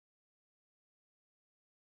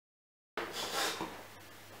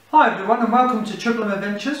Hi everyone and welcome to Triple M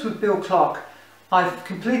Adventures with Bill Clark. I've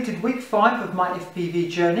completed week 5 of my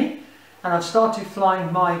FPV journey and I've started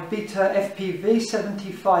flying my BetaFPV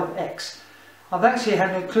 75X. I've actually had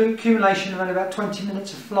an accumulation of only about 20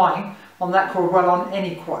 minutes of flying on that quad, well on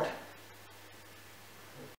any quad.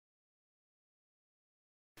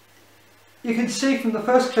 You can see from the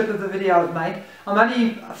first clip of the video I've made, I'm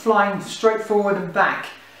only flying straight forward and back.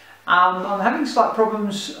 I'm having slight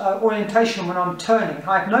problems orientation when I'm turning.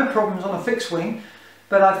 I have no problems on a fixed wing,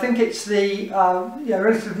 but I think it's the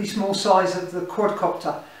relatively small size of the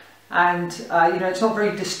quadcopter, and it's not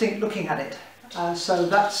very distinct looking at it. So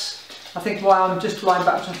that's, I think, why I'm just flying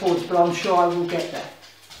backwards and forwards, but I'm sure I will get there.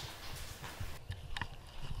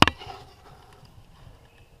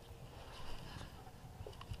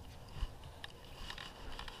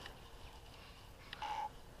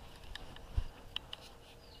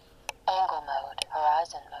 Angle mode,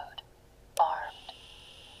 horizon mode, armed.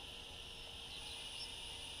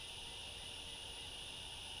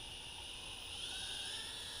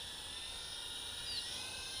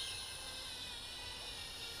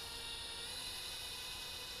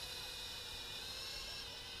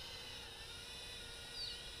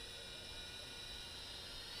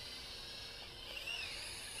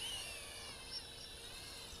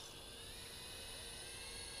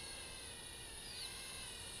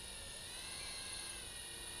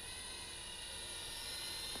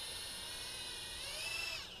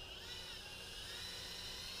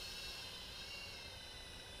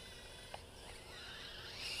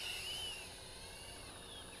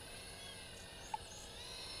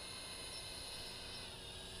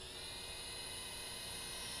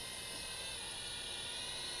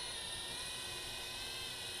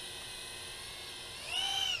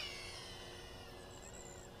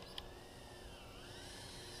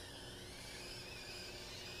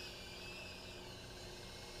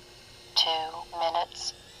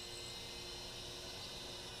 Minutes.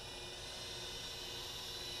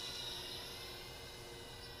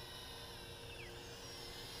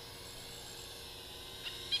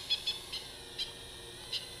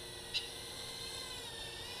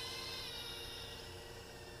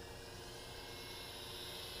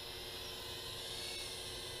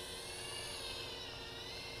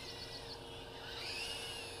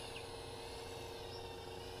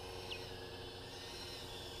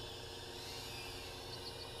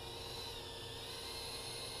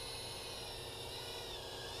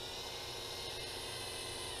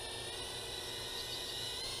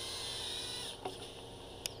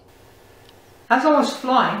 As I was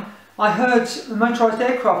flying, I heard a motorised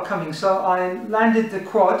aircraft coming, so I landed the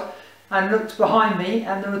quad and looked behind me,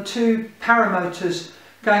 and there were two paramotors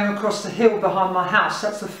going across the hill behind my house.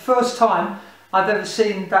 That's the first time I've ever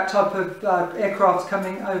seen that type of aircraft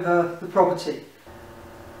coming over the property.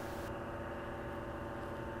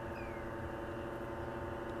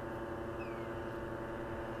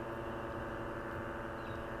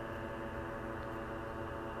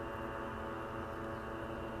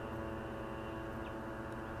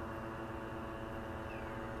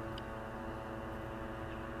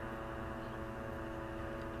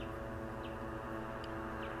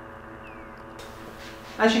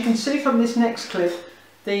 As you can see from this next clip,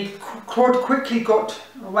 the quad quickly got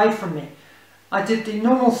away from me. I did the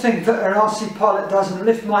normal thing that an RC pilot does and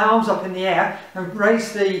lift my arms up in the air and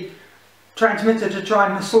raise the transmitter to try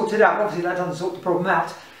and sort it out. Obviously that doesn't sort the problem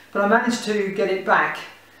out, but I managed to get it back.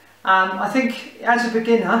 I think as a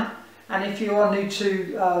beginner, and if you are new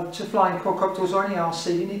to flying quadcopters or any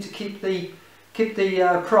RC, you need to keep the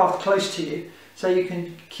craft close to you so you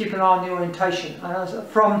can keep an eye on the orientation. And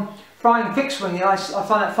from flying fixed wing, I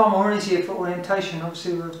find that far more easier for orientation.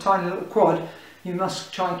 Obviously with a tiny little quad, you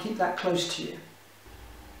must try and keep that close to you.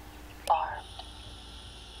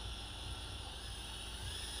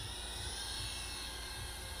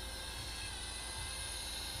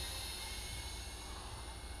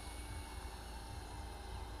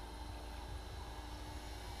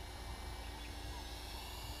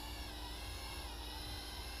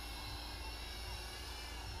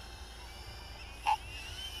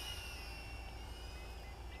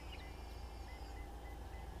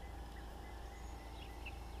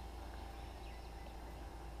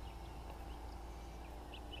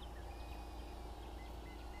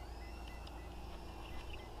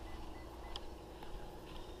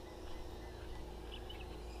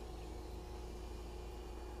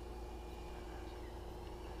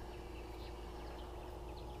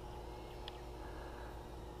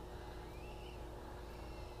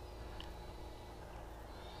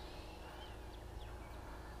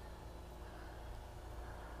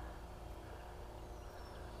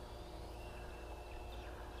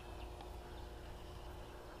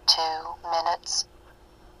 minutes.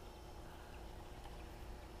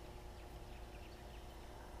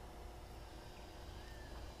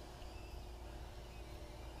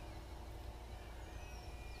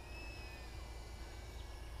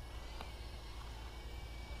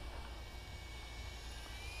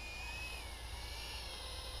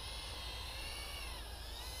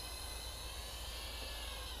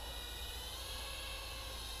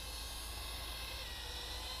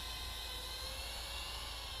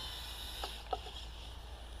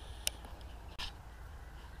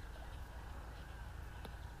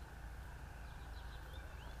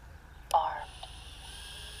 Armed.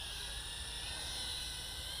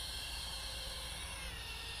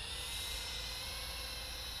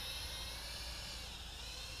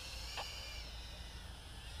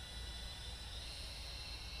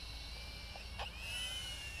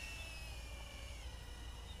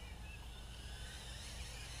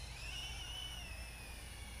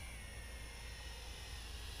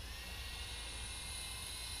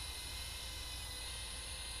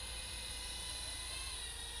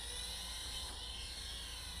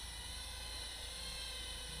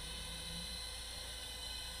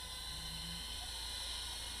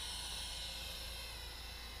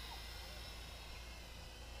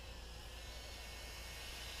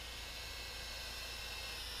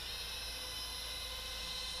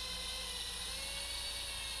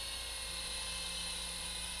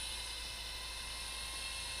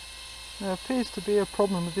 There appears to be a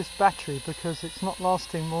problem with this battery because it's not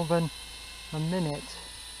lasting more than a minute.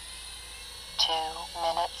 2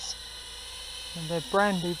 minutes. And they're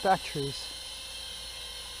brand new batteries.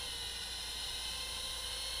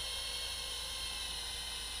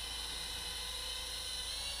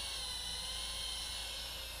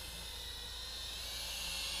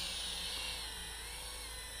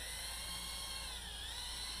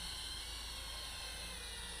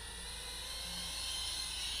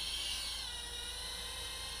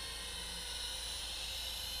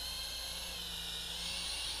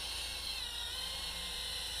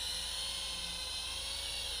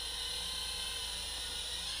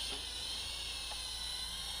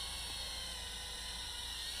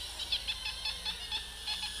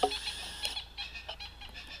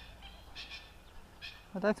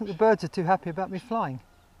 I don't think the birds are too happy about me flying.